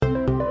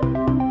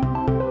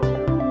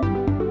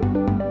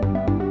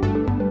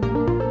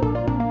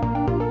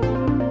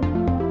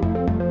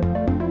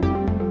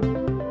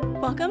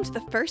Welcome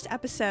to the first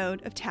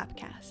episode of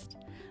Tapcast.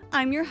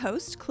 I'm your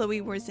host, Chloe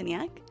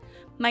Wawrzyniak.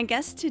 My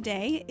guest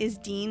today is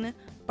Dean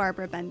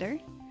Barbara Bender.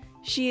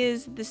 She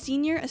is the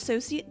Senior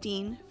Associate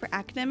Dean for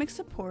Academic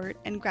Support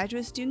and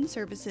Graduate Student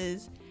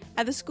Services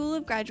at the School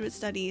of Graduate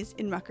Studies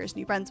in Rutgers,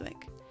 New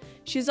Brunswick.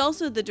 She is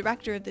also the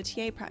director of the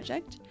TA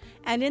Project,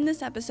 and in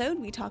this episode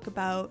we talk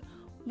about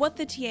what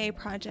the TA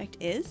Project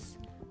is,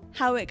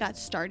 how it got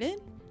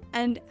started,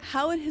 and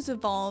how it has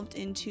evolved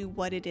into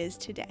what it is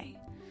today.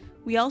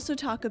 We also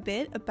talk a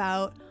bit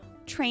about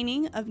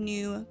training of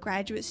new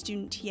graduate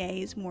student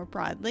TAs more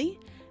broadly,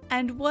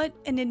 and what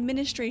an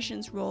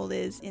administration's role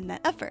is in that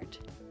effort.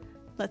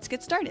 Let's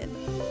get started.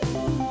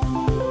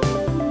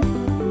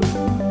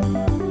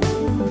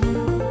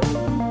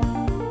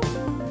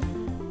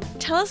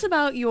 Tell us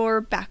about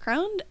your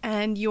background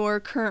and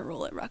your current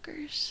role at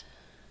Rutgers.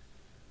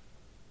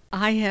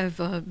 I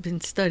have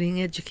been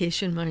studying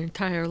education my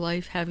entire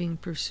life, having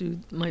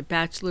pursued my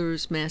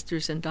bachelor's,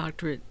 master's, and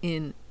doctorate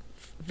in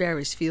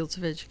various fields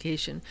of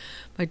education.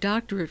 My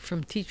doctorate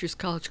from Teachers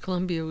College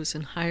Columbia was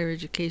in higher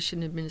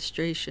education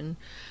administration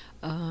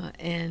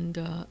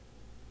and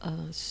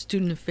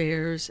student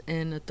affairs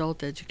and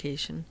adult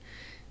education.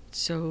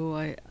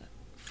 So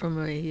from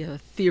a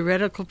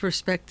theoretical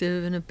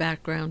perspective and a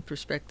background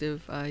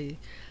perspective, I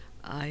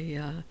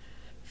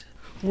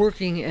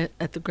working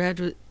at the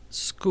graduate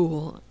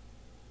school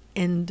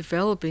and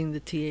developing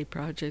the TA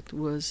project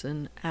was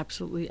an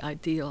absolutely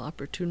ideal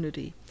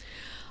opportunity.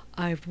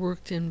 I've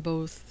worked in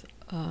both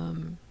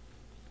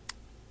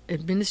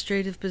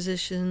administrative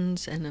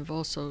positions, and I've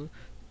also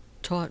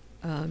taught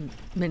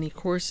many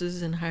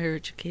courses in higher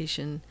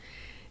education,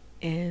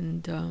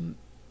 and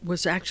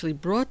was actually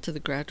brought to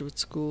the graduate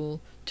school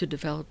to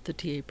develop the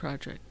TA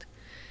project.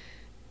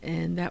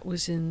 And that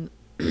was in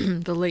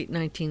the late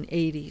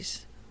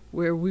 1980s,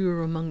 where we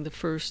were among the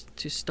first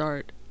to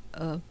start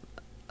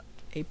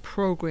a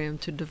program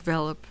to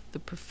develop the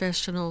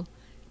professional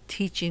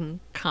teaching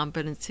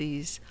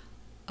competencies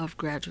of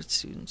graduate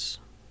students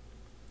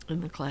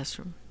in the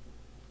classroom.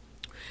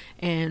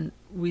 And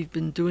we've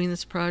been doing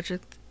this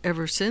project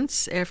ever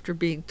since, after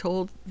being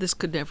told this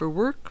could never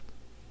work.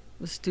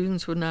 The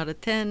students would not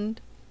attend,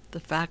 the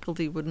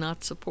faculty would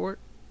not support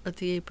a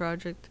TA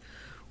project.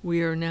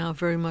 We are now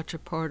very much a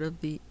part of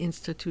the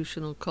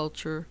institutional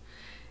culture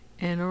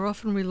and are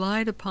often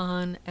relied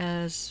upon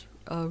as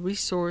a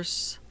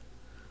resource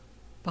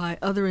by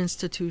other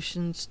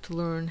institutions to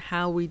learn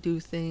how we do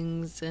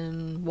things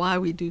and why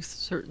we do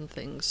certain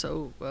things.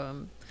 So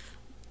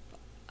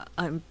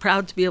I'm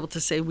proud to be able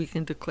to say we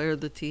can declare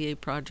the TA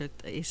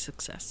project a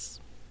success.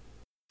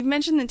 You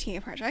mentioned the TA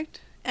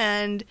project,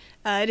 and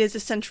it is a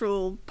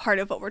central part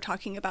of what we're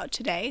talking about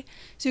today.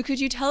 So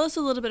could you tell us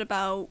a little bit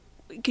about,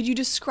 could you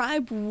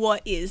describe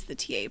what is the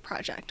TA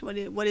project?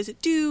 What does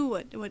it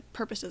do? What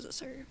purpose does it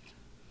serve?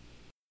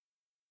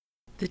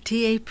 The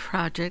TA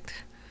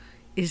project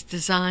is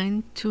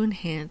designed to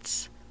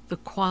enhance the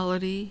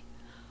quality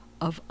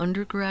of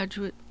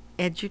undergraduate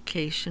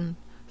education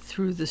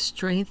through the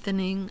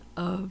strengthening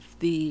of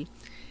the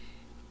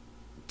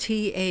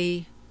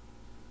TA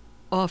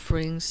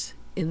offerings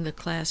in the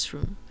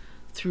classroom,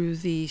 through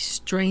the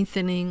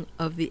strengthening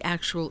of the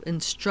actual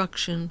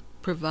instruction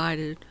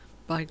provided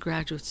by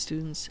graduate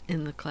students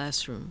in the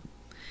classroom.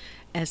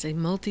 As a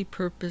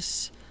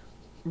multi-purpose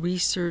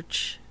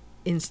research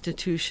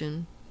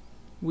institution,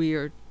 we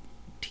are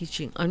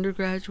teaching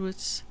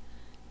undergraduates,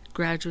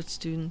 graduate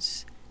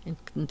students, and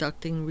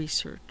conducting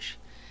research.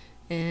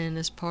 And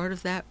as part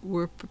of that,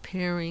 we're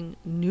preparing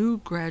new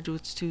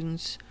graduate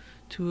students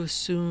to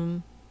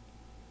assume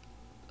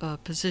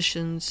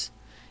positions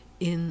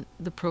in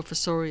the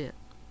professoriate,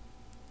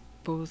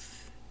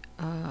 both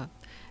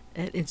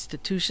at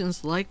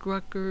institutions like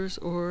Rutgers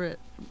or at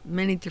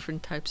many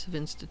different types of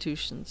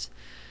institutions.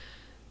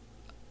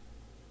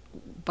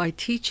 By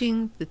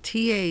teaching the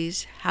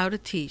TAs how to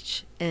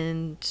teach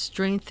and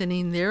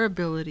strengthening their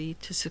ability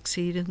to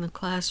succeed in the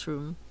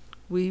classroom,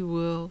 we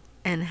will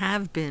and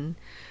have been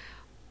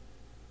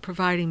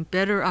providing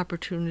better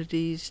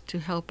opportunities to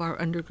help our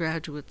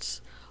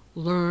undergraduates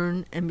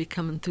learn and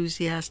become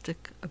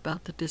enthusiastic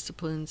about the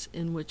disciplines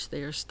in which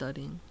they are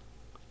studying.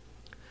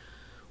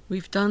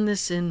 We've done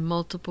this in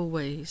multiple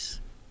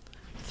ways.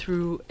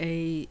 Through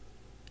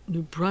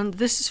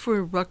this is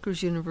for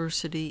Rutgers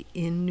University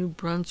in New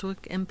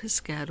Brunswick and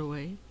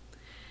Piscataway,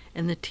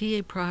 and the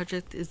TA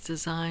project is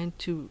designed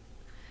to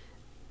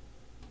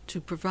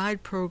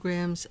provide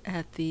programs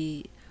at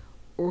the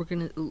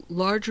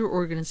larger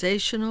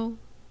organizational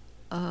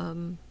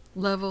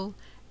level,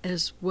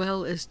 as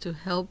well as to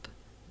help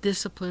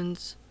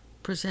disciplines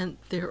present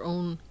their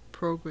own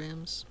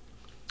programs.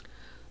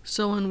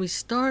 So when we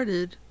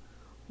started,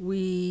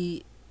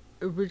 we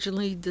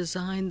originally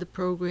designed the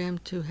program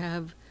to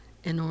have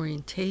an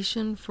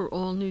orientation for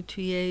all new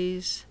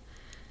TAs,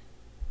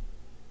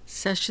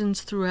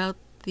 sessions throughout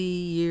the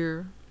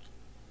year,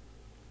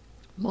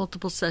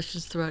 multiple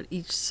sessions throughout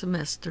each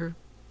semester,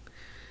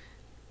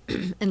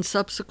 And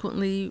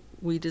subsequently,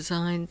 we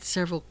designed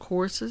several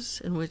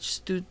courses in which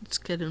students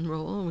can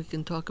enroll, and we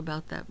can talk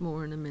about that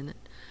more in a minute.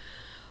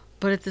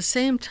 But at the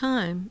same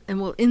time,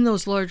 in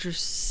those larger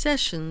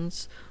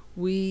sessions,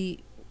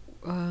 we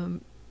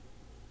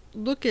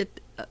look at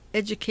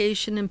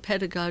education and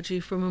pedagogy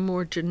from a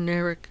more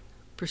generic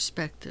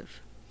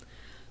perspective.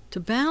 To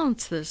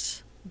balance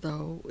this,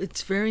 though,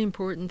 it's very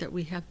important that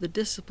we have the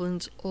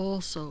disciplines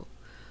also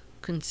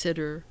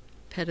consider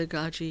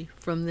pedagogy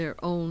from their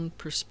own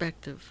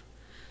perspective.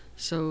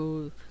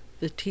 So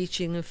the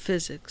teaching of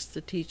physics,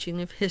 the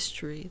teaching of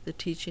history, the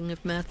teaching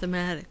of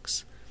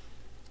mathematics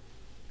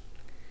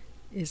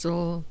is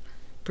all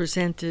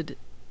presented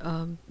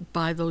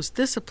by those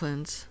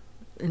disciplines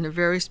in a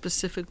very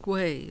specific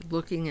way,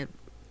 looking at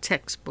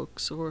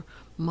textbooks or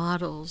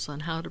models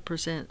on how to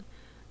present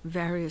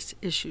various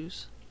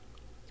issues.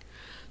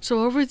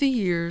 So over the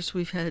years,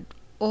 we've had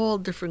all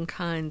different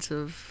kinds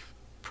of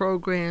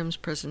programs,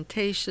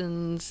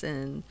 presentations,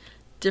 and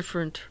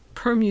different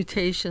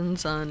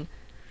permutations on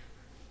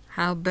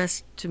how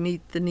best to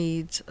meet the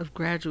needs of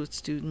graduate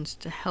students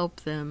to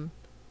help them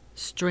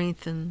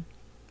strengthen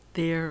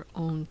their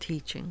own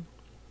teaching.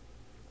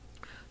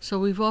 So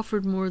we've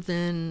offered more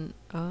than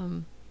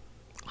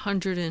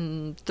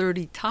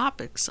 130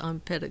 topics on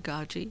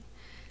pedagogy.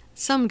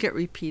 Some get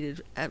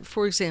repeated.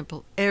 For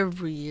example,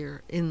 every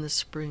year in the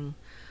spring,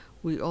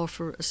 we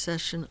offer a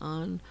session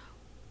on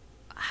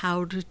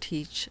how to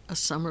teach a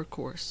summer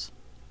course,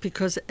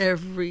 because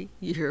every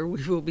year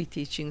we will be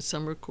teaching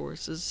summer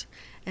courses,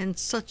 and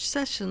such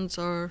sessions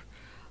are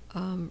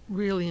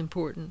really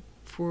important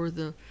for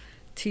the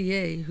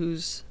TA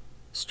who's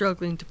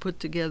struggling to put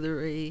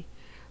together a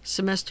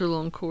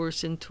semester-long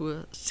course into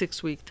a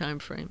 6-week time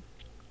frame.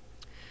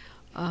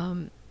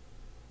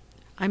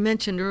 I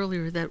mentioned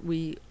earlier that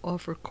we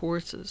offer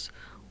courses.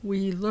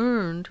 We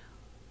learned,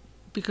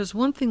 because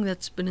one thing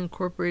that's been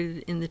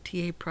incorporated in the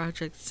TA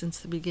project since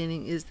the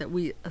beginning is that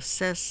we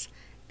assess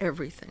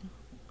everything.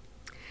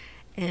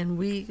 And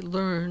we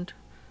learned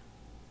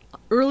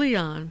early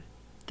on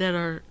that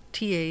our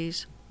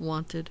TAs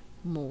wanted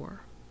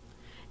more.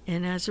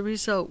 And as a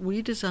result,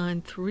 we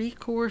designed 3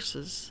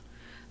 courses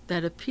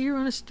that appear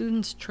on a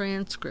student's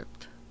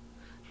transcript.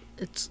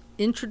 It's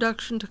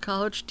Introduction to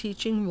College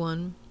Teaching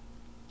 1,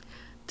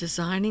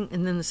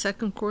 and then the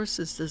second course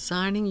is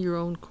Designing Your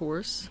Own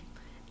Course,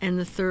 and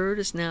the third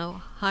is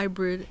now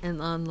Hybrid and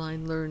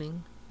Online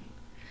Learning.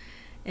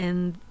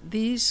 And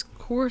these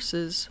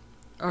courses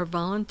are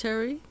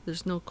voluntary,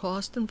 there's no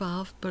cost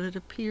involved, but it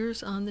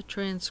appears on the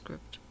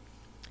transcript.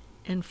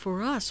 And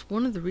for us,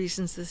 one of the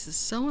reasons this is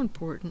so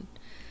important,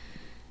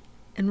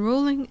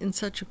 enrolling in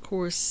such a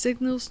course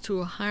signals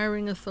to a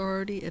hiring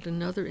authority at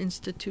another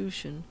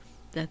institution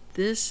that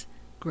this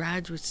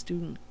graduate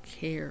student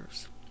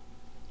cares.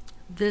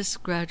 This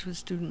graduate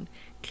student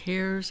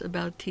cares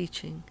about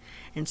teaching,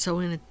 and so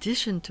in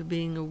addition to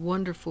being a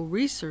wonderful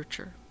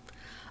researcher,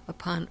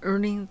 upon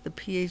earning the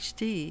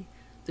PhD,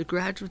 the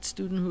graduate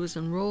student who is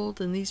enrolled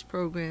in these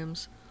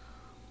programs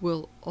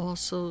will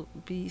also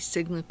be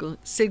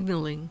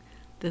signaling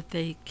that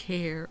they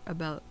care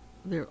about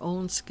their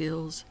own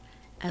skills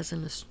as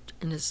an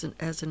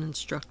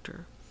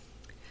instructor.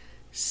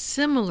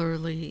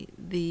 Similarly,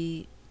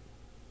 the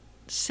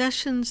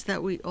sessions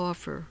that we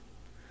offer,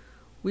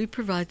 we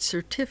provide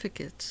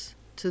certificates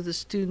to the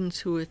students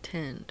who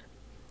attend.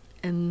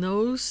 And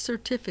those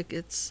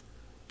certificates,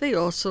 they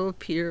also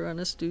appear on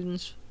a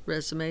student's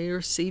resume or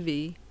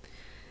CV.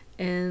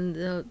 And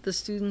the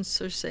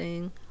students are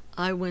saying,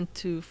 I went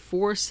to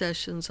 4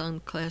 sessions on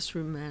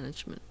classroom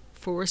management,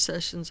 4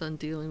 sessions on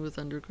dealing with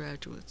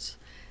undergraduates.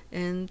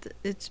 And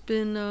it's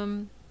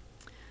been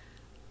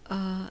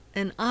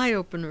an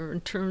eye-opener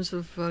in terms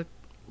of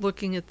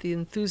looking at the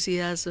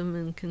enthusiasm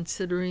and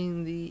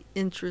considering the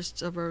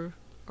interests of our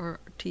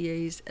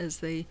TAs as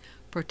they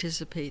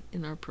participate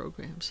in our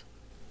programs.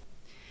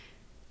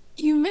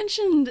 You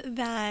mentioned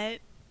that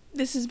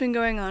this has been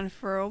going on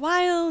for a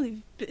while.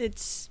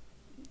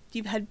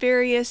 You've had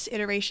various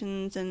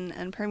iterations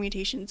and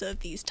permutations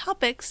of these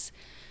topics.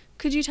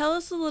 Could you tell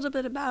us a little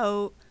bit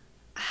about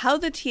how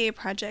the TA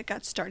project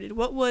got started?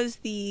 What was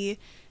the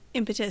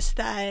impetus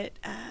that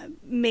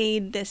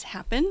made this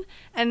happen,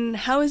 and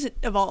how has it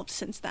evolved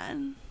since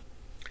then?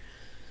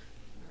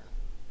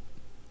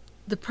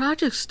 The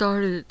project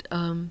started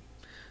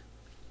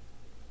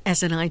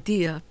as an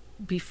idea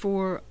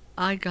before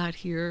I got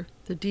here.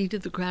 The dean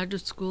of the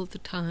graduate school at the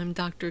time,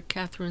 Dr.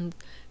 Catherine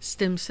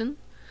Stimson,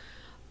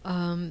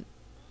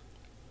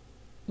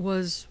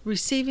 was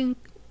receiving,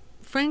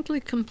 frankly,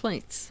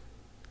 complaints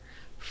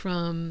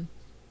from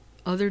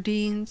other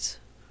deans,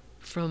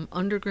 from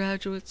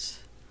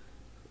undergraduates,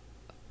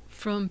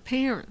 from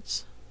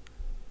parents,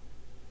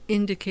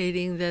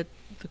 indicating that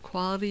the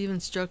quality of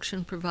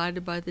instruction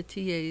provided by the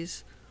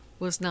TAs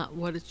was not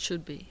what it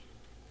should be.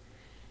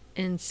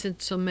 And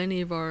since so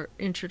many of our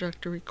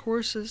introductory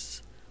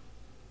courses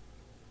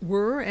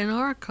were and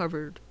are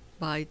covered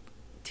by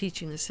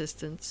teaching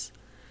assistants,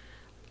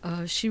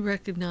 she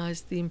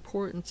recognized the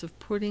importance of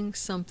putting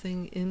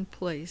something in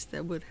place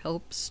that would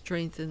help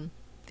strengthen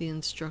the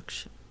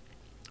instruction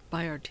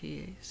by our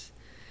TAs.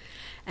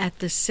 At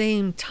the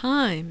same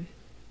time,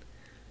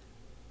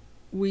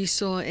 we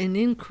saw an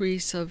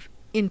increase of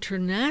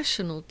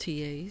international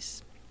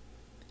TAs,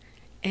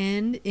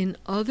 and in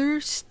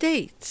other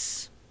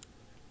states,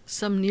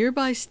 some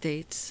nearby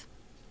states,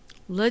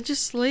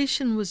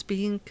 legislation was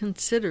being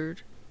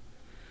considered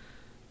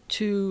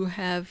to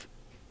have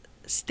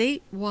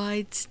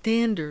statewide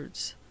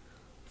standards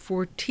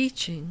for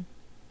teaching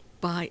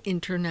by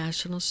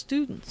international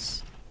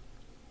students.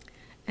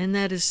 And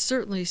that is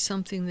certainly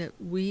something that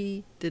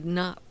we did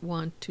not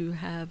want to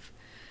have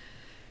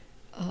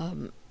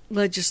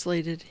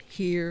legislated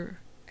here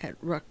at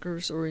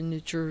Rutgers or in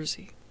New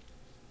Jersey.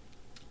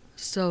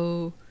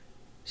 So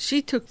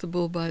she took the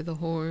bull by the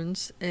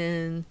horns,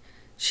 and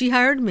she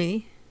hired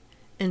me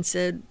and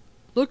said,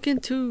 look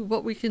into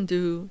what we can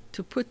do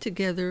to put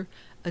together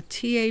a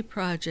TA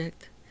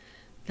project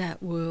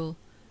that will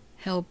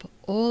help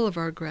all of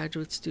our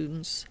graduate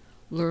students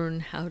learn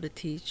how to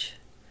teach.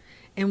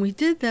 And we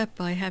did that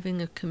by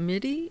having a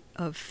committee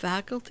of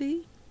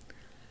faculty,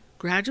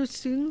 graduate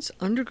students,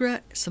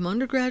 some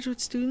undergraduate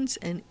students,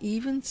 and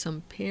even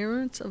some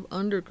parents of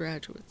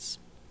undergraduates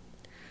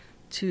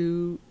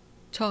to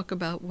talk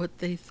about what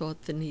they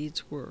thought the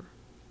needs were.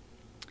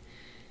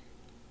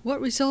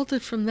 What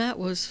resulted from that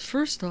was,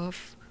 first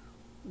off,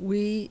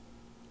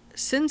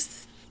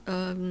 since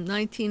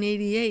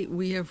 1988,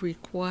 we have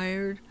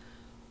required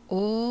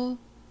all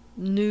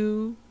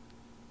new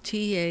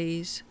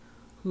TAs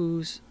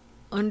whose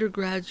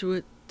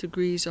undergraduate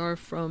degrees are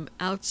from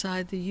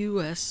outside the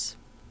U.S.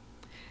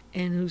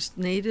 and whose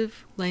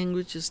native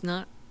language is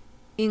not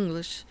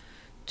English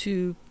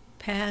to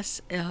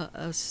pass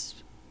a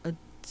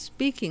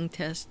speaking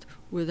test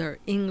with our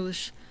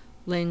English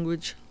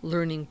language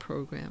learning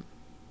program.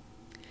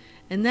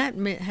 And that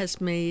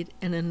has made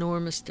an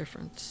enormous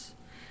difference.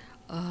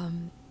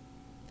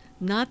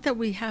 Not that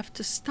we have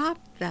to stop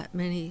that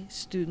many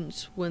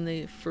students when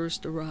they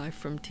first arrive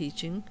from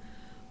teaching,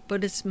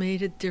 but it's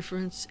made a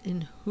difference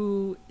in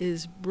who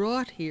is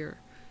brought here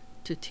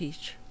to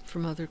teach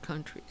from other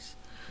countries.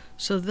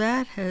 So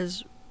that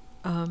has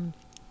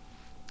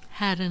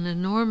had an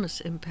enormous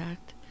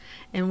impact.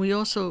 And we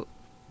also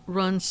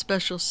run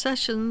special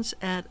sessions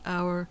at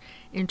our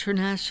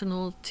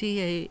international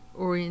TA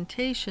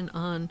orientation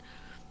on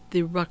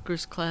the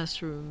Rutgers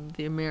classroom,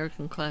 the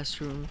American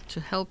classroom, to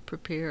help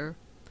prepare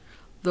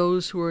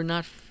those who are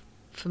not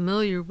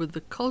familiar with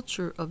the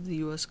culture of the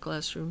U.S.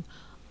 classroom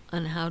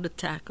on how to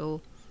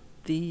tackle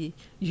the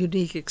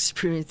unique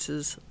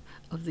experiences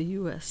of the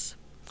U.S.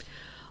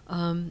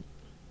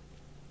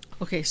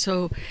 Okay,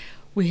 so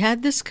we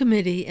had this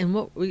committee, and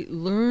what we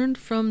learned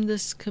from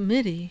this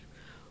committee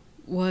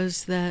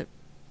was that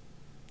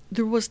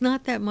there was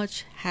not that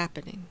much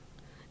happening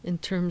in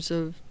terms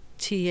of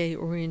TA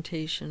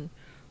orientation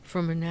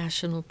from a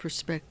national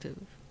perspective.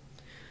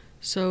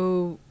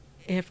 So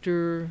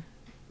after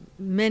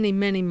many,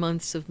 many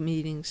months of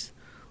meetings,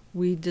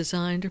 we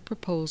designed a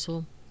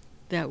proposal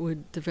that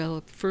would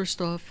develop,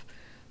 first off,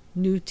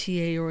 new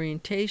TA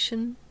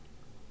orientation,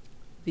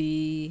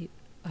 the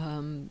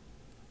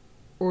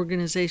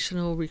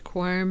organizational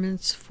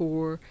requirements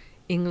for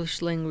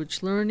English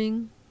language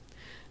learning,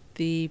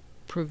 the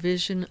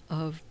provision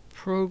of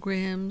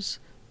programs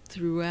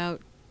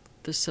throughout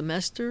the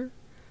semester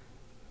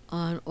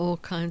on all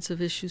kinds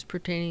of issues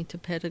pertaining to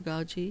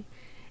pedagogy.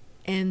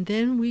 And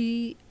then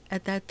we,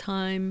 at that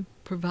time,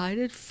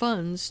 provided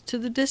funds to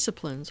the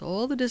disciplines,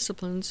 all the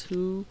disciplines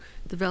who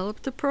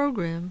developed the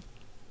program,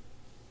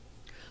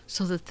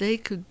 so that they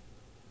could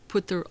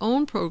put their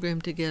own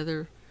program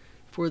together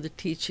for the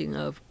teaching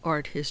of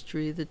art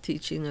history, the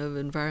teaching of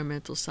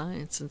environmental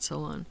science, and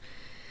so on.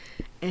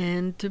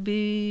 And to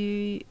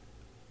be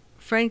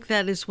frank,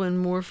 that is when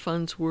more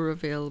funds were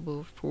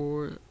available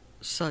for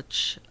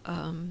such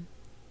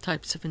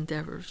types of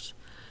endeavors.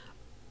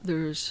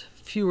 There's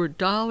fewer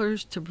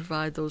dollars to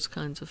provide those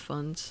kinds of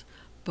funds,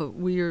 but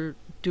we are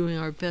doing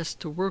our best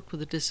to work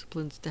with the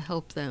disciplines to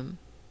help them.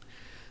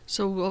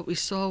 So what we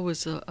saw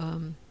was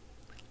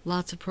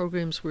lots of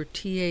programs where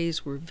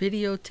TAs were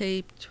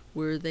videotaped,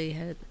 where they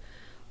had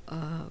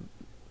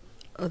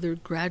other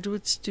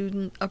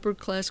upper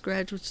class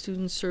graduate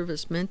students serve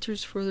as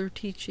mentors for their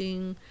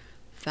teaching.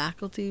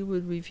 Faculty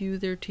would review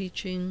their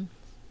teaching.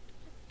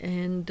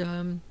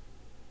 And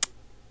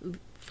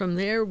from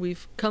there,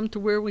 we've come to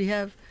where we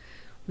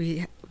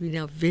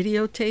now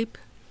videotape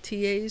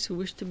TAs who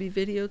wish to be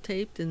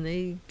videotaped, and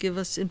they give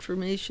us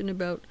information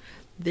about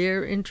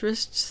their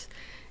interests,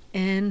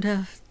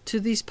 and to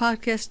these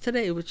podcasts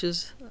today, which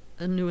is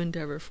a new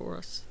endeavor for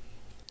us.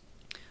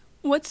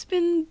 What's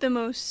been the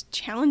most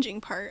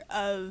challenging part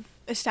of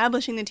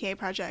establishing the TA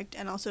project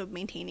and also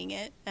maintaining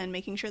it and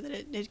making sure that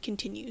it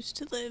continues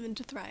to live and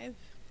to thrive?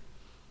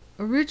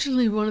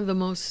 Originally, one of the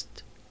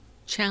most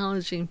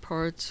challenging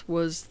parts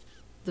was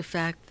the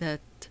fact that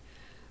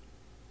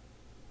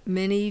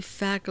many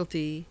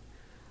faculty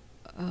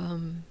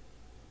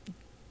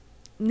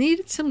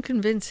needed some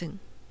convincing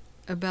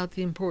about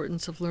the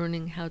importance of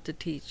learning how to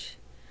teach,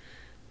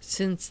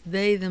 since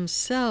they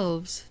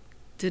themselves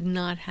did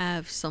not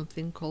have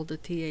something called a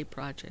TA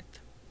project.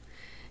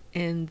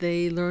 And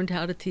they learned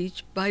how to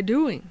teach by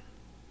doing.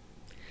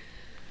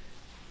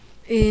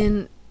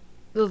 In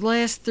the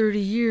last 30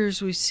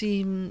 years, we've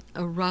seen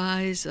a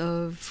rise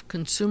of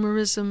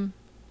consumerism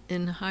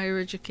in higher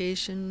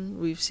education.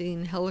 We've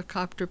seen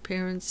helicopter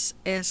parents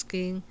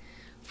asking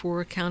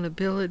for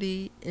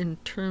accountability in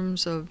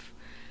terms of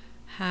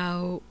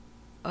how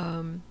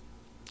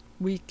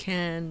we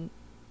can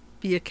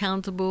be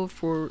accountable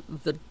for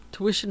the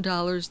tuition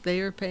dollars they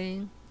are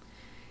paying.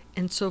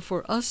 And so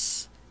for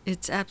us,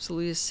 it's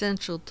absolutely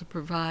essential to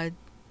provide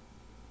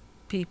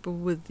people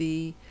with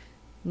the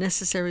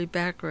necessary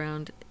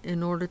background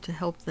in order to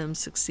help them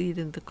succeed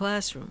in the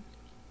classroom.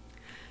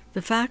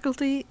 The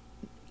faculty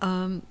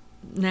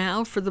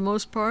now, for the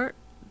most part,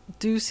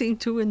 do seem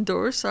to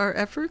endorse our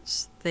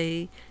efforts.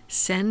 They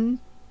send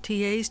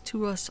TAs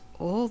to us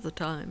all the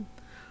time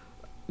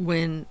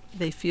when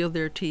they feel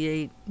their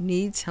TA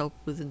needs help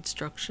with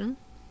instruction.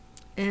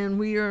 And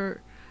we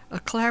are a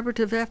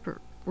collaborative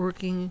effort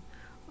working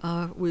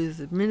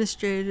with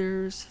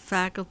administrators,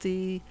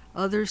 faculty,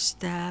 other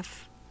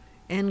staff,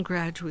 and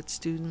graduate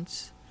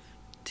students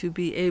to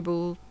be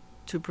able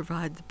to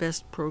provide the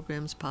best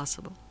programs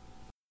possible.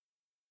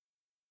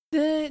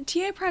 The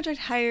TA project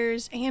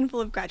hires a handful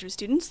of graduate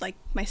students, like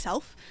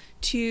myself,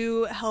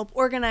 to help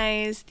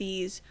organize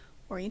these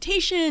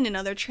orientation and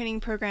other training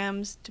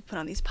programs, to put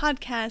on these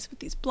podcasts, with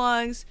these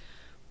blogs.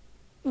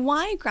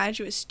 Why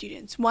graduate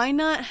students? Why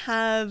not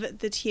have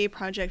the TA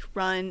project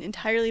run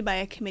entirely by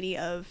a committee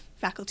of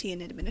faculty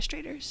and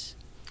administrators?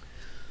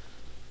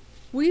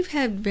 We've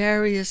had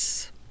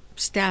various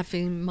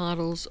staffing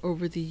models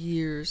over the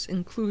years,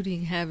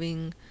 including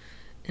having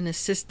an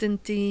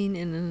assistant dean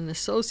and an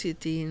associate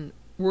dean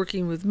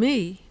working with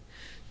me,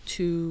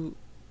 to,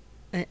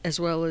 as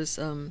well as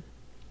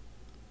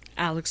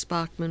Alex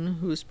Bachman,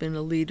 who's been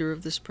a leader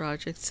of this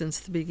project since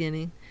the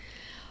beginning.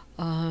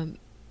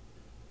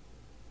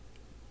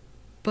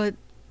 But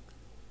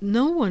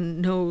no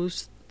one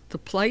knows the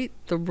plight,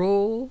 the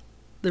role,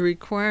 the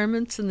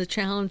requirements, and the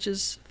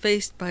challenges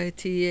faced by a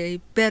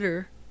TA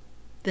better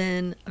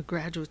than a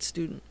graduate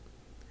student.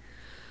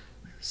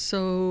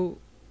 So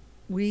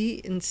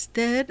we,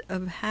 instead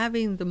of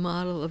having the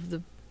model of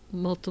the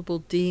multiple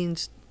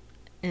deans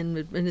and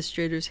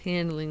administrators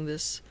handling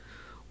this,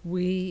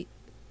 we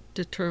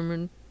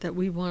determined that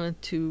we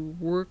wanted to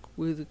work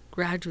with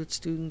graduate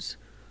students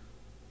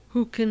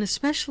who can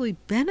especially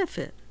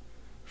benefit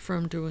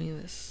from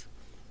doing this.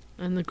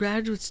 And the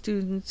graduate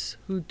students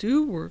who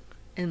do work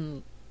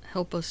and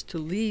help us to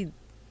lead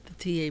the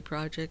TA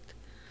project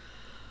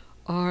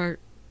are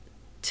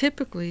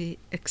typically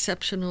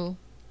exceptional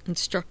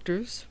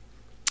instructors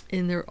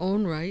in their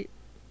own right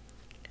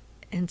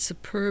and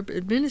superb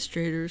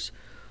administrators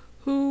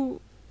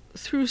who,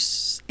 through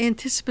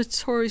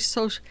anticipatory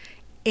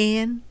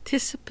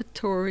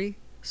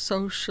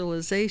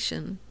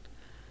socialization,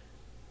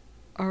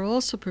 are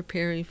also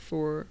preparing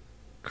for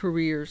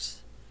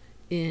careers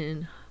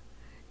in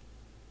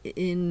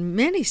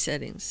many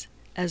settings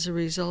as a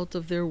result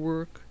of their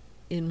work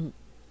in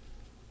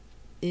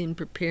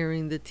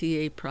preparing the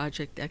TA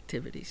project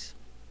activities.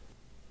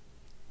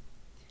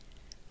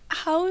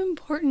 How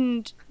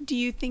important do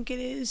you think it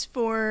is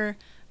for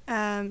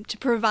to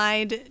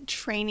provide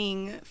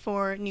training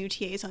for new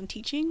TAs on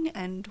teaching,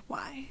 and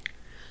why?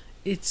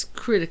 It's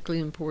critically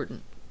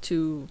important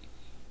to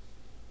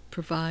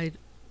provide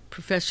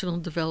professional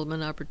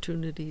development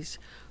opportunities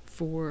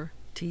for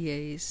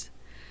TAs.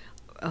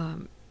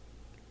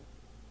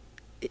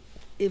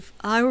 If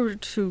I were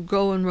to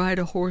go and ride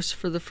a horse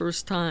for the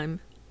first time,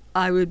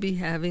 I would be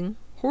having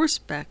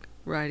horseback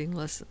riding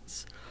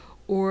lessons.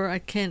 Or I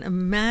can't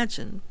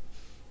imagine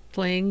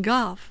playing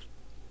golf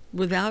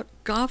without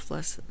golf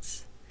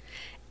lessons.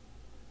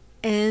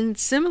 And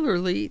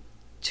similarly,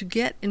 to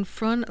get in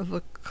front of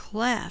a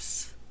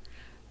class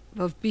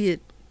of, be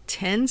it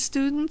 10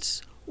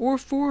 students or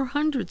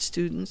 400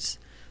 students,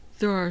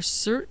 there are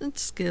certain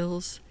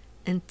skills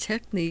and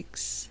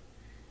techniques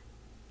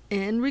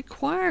and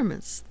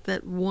requirements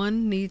that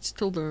one needs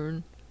to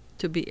learn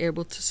to be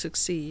able to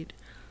succeed.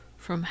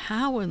 From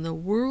how in the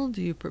world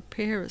do you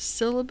prepare a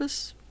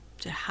syllabus,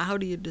 to how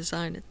do you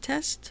design a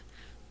test,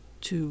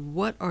 to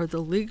what are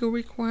the legal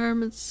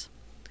requirements.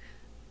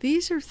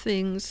 These are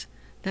things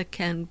that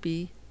can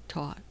be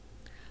taught.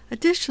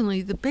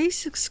 Additionally, the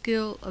basic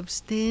skill of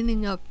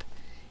standing up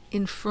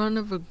in front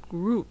of a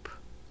group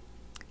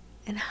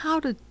and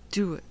how to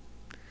do it,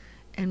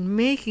 and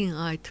making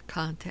eye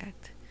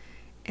contact,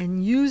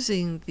 and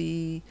using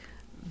the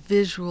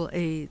visual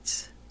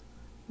aids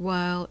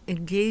while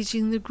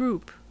engaging the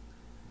group.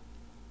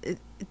 It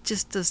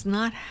just does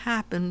not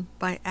happen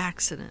by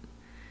accident.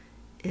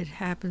 It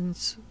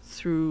happens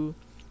through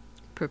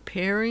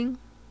preparing,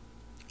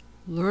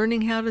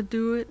 learning how to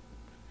do it,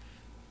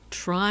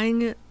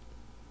 trying it,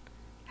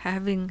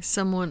 having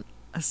someone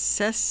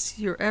assess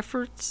your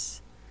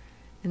efforts,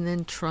 and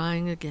then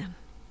trying again.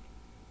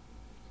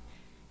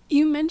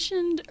 You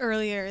mentioned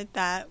earlier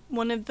that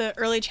one of the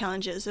early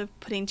challenges of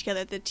putting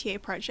together the TA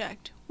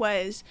project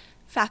was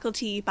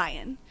faculty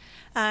buy-in.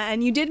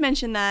 And you did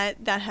mention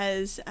that that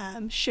has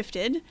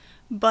shifted,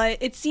 but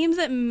it seems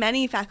that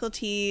many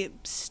faculty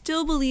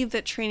still believe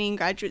that training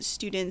graduate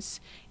students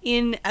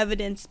in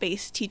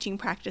evidence-based teaching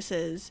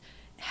practices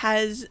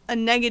has a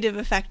negative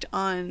effect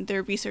on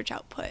their research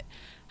output.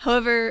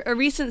 However, a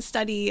recent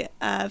study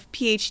of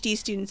PhD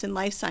students in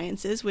life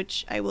sciences,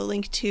 which I will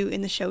link to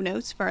in the show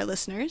notes for our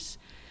listeners,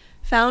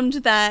 found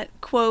that,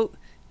 quote,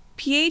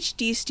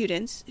 PhD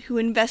students who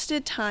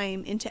invested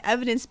time into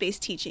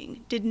evidence-based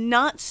teaching did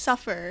not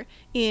suffer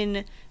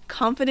in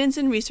confidence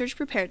in research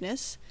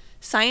preparedness,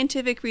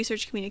 scientific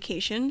research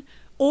communication,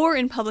 or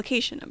in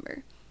publication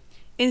number.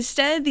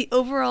 Instead, the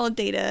overall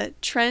data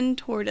trend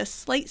toward a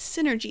slight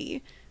synergy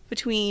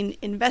between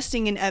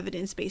investing in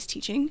evidence-based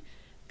teaching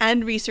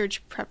and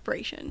research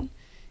preparation.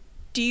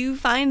 Do you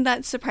find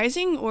that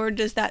surprising, or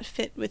does that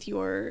fit with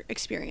your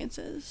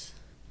experiences?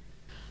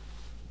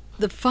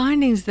 The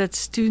findings that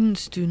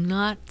students do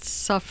not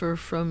suffer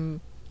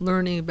from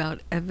learning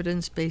about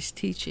evidence-based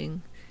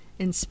teaching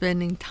and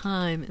spending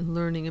time in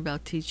learning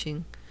about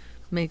teaching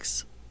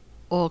makes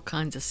all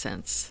kinds of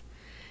sense.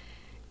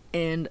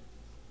 And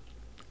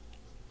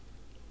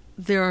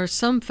there are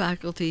some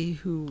faculty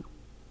who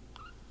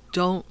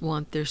don't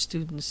want their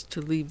students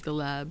to leave the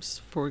labs,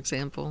 for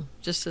example,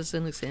 just as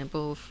an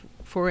example,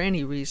 for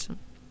any reason.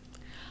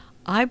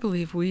 I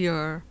believe we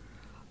are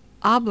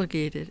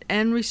obligated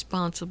and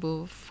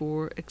responsible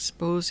for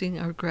exposing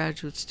our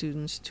graduate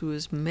students to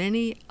as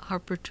many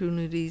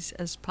opportunities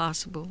as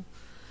possible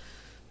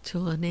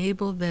to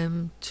enable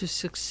them to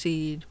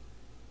succeed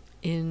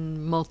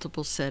in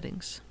multiple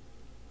settings.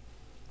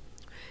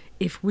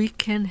 If we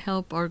can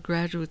help our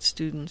graduate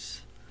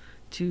students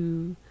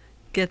to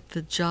get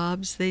the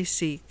jobs they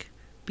seek,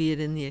 be it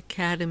in the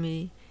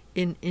academy,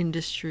 in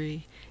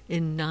industry,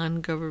 in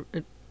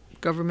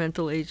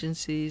non-governmental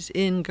agencies,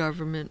 in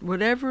government,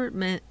 whatever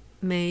it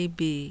may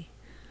be,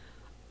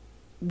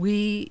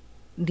 we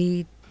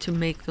need to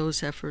make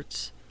those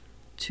efforts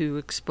to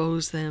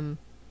expose them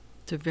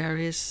to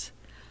various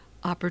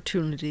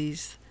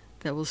opportunities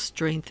that will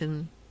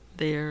strengthen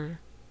their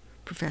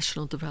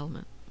professional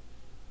development.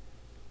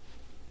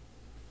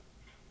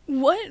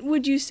 What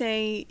would you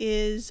say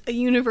is a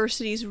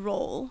university's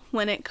role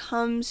when it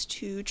comes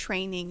to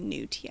training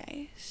new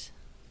TAs?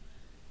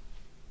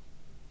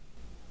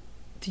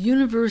 The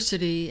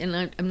university,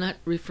 and I'm not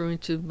referring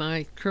to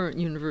my current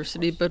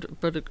university, but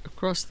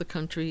across the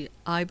country,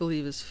 I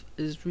believe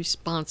is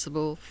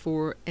responsible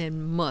for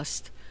and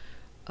must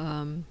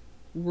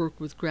work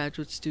with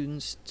graduate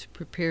students to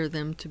prepare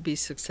them to be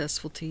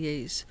successful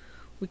TAs.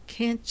 We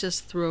can't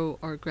just throw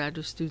our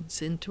graduate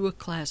students into a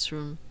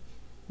classroom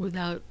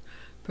without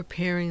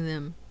preparing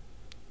them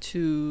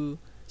to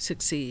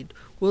succeed.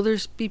 Will there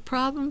be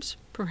problems?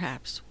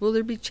 Perhaps. Will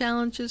there be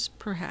challenges?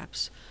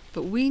 Perhaps.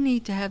 But we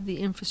need to have the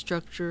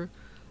infrastructure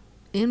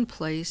in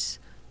place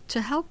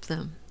to help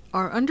them.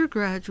 Our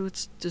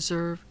undergraduates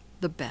deserve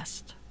the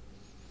best.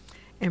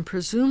 And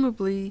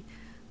presumably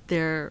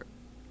their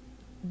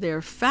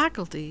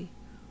faculty,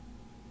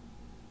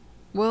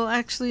 well,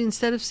 actually,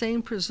 instead of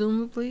saying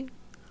presumably,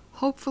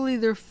 hopefully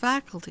their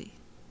faculty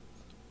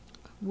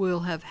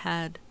will have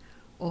had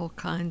all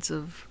kinds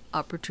of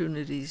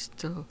opportunities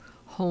to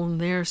hone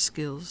their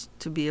skills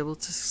to be able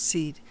to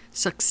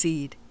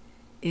succeed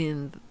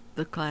in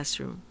the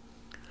classroom.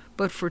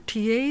 But for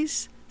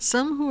TAs,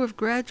 some who have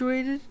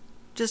graduated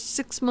just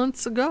 6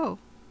 months ago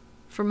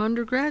from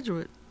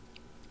undergraduate,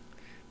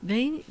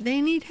 they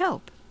need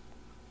help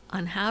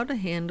on how to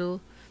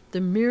handle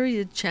the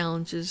myriad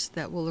challenges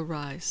that will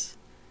arise.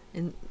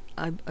 And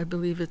I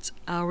believe it's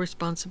our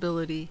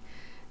responsibility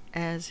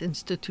as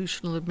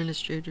institutional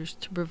administrators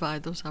to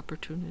provide those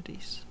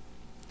opportunities.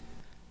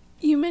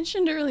 You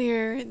mentioned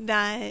earlier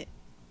that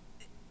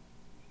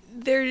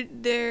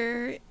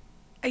there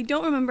I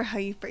don't remember how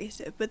you phrased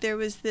it, but there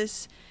was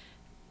this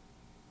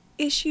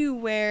issue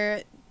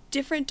where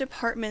different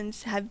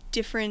departments have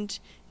different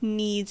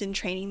needs in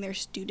training their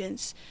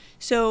students.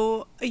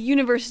 So a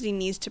university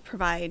needs to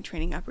provide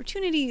training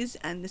opportunities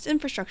and this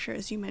infrastructure,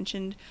 as you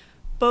mentioned,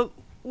 but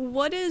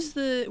where does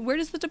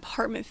the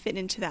department fit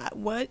into that?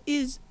 What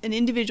is an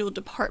individual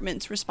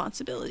department's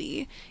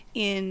responsibility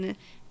in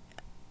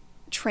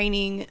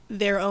training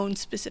their own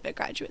specific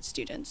graduate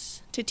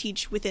students to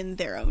teach within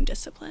their own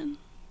discipline?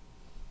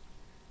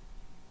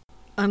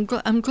 I'm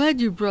glad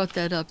you brought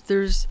that up.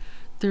 There's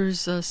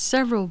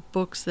several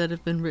books that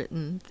have been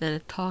written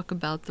that talk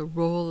about the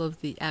role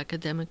of the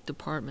academic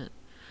department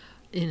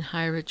in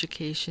higher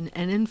education,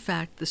 and in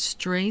fact, the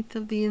strength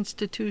of the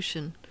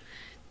institution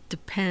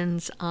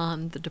depends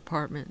on the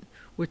department,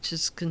 which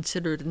is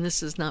considered, and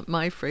this is not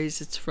my phrase,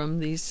 it's from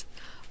these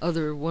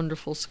other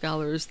wonderful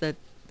scholars, that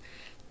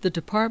the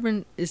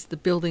department is the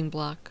building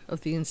block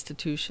of the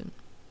institution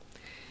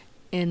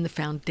and the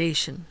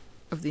foundation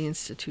of the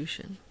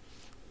institution.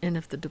 And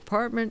if the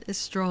department is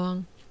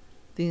strong,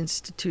 the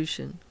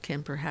institution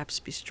can perhaps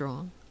be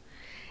strong.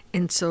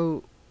 And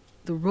so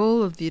the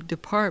role of the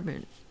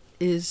department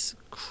is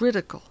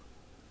critical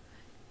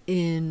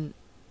in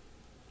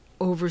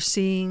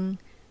overseeing,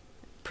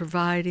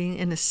 providing,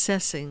 and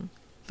assessing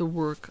the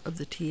work of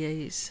the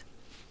TAs.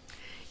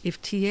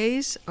 If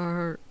TAs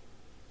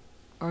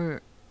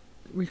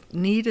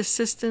need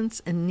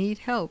assistance and need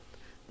help,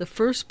 the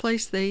first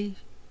place they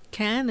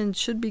can and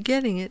should be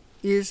getting it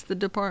is the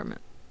department.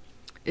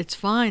 It's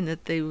fine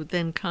that they would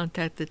then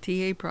contact the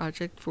TA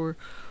project for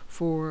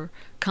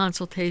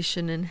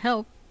consultation and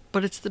help,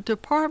 but it's the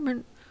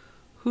department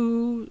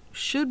who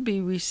should be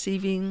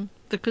receiving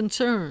the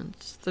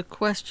concerns, the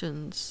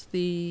questions,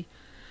 the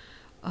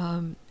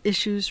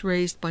issues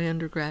raised by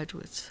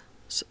undergraduates.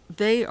 So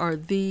they are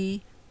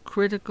the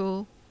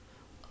critical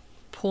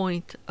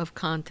point of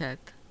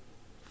contact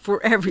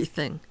for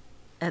everything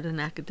at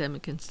an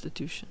academic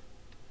institution.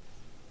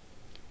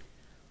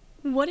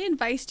 What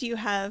advice do you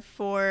have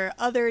for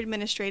other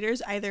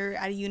administrators, either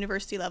at a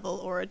university level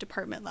or a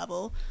department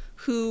level,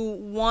 who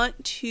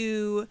want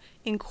to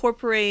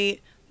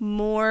incorporate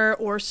more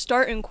or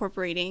start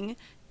incorporating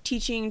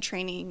teaching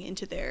training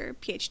into their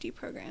PhD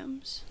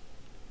programs?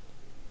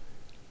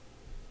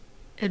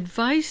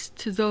 Advice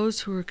to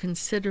those who are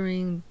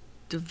considering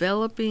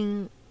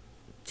developing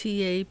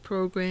TA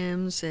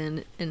programs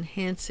and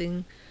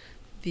enhancing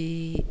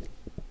the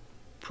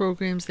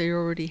programs they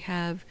already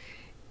have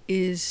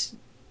is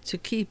to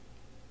keep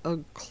a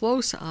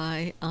close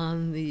eye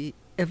on the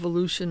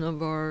evolution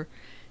of our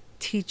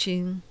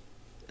teaching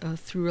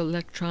through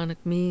electronic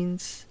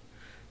means,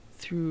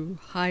 through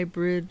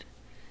hybrid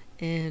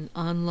and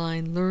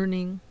online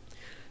learning,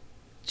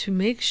 to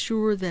make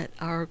sure that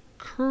our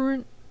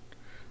current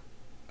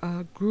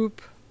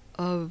group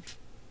of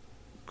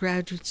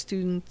graduate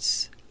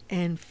students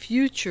and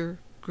future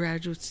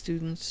graduate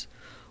students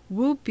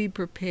will be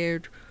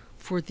prepared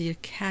for the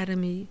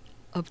academy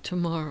of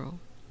tomorrow.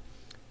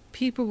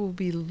 People will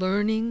be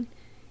learning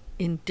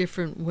in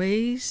different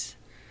ways.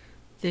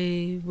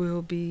 They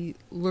will be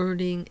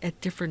learning at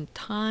different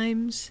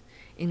times,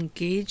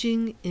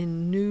 engaging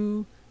in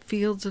new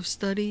fields of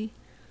study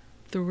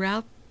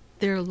throughout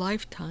their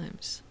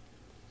lifetimes.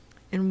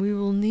 And we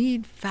will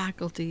need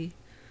faculty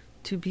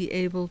to be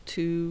able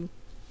to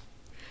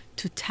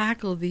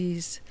tackle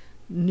these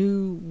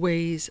new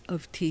ways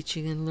of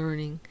teaching and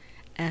learning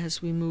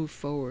as we move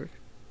forward.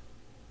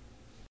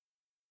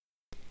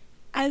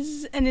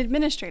 As an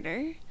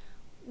administrator,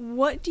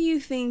 what do you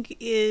think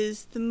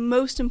is the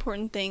most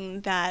important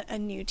thing that a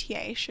new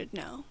TA should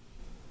know?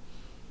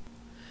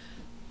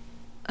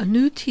 A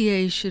new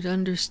TA should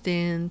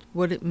understand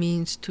what it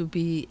means to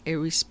be a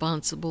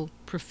responsible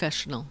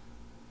professional.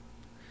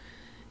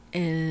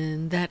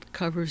 And that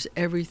covers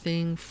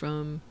everything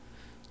from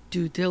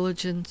due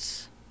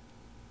diligence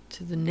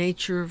to the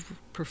nature of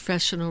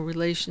professional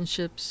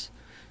relationships,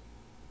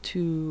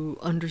 to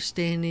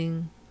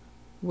understanding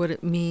what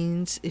it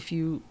means if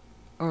you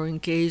are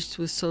engaged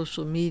with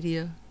social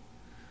media,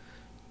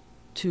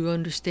 to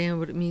understand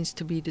what it means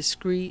to be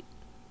discreet,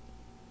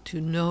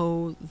 to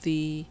know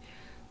the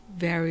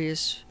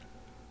various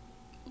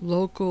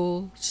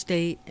local,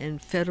 state, and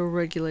federal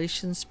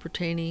regulations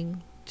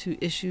pertaining to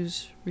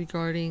issues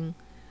regarding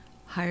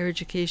higher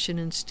education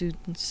and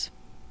students.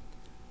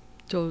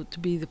 So to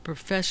be the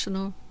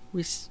professional,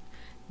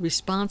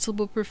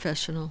 responsible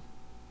professional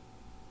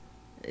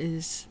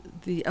is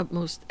the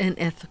utmost, and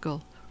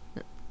ethical.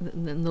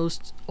 And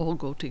those all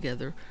go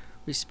together.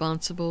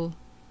 Responsible,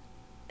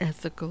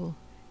 ethical,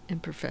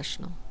 and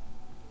professional.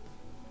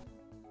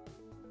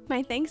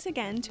 My thanks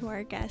again to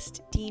our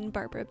guest, Dean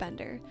Barbara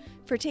Bender,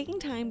 for taking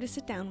time to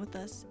sit down with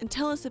us and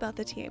tell us about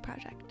the TA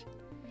project.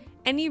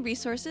 Any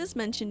resources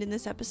mentioned in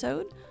this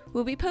episode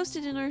will be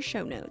posted in our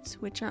show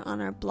notes, which are on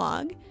our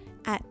blog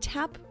at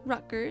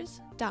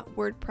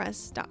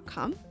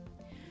taprutgers.wordpress.com.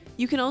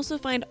 You can also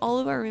find all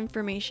of our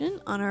information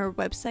on our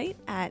website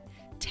at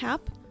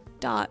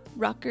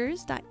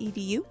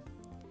tap.rutgers.edu.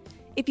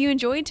 If you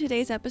enjoyed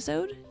today's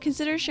episode,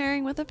 consider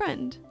sharing with a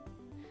friend.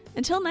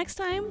 Until next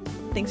time,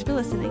 thanks for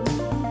listening.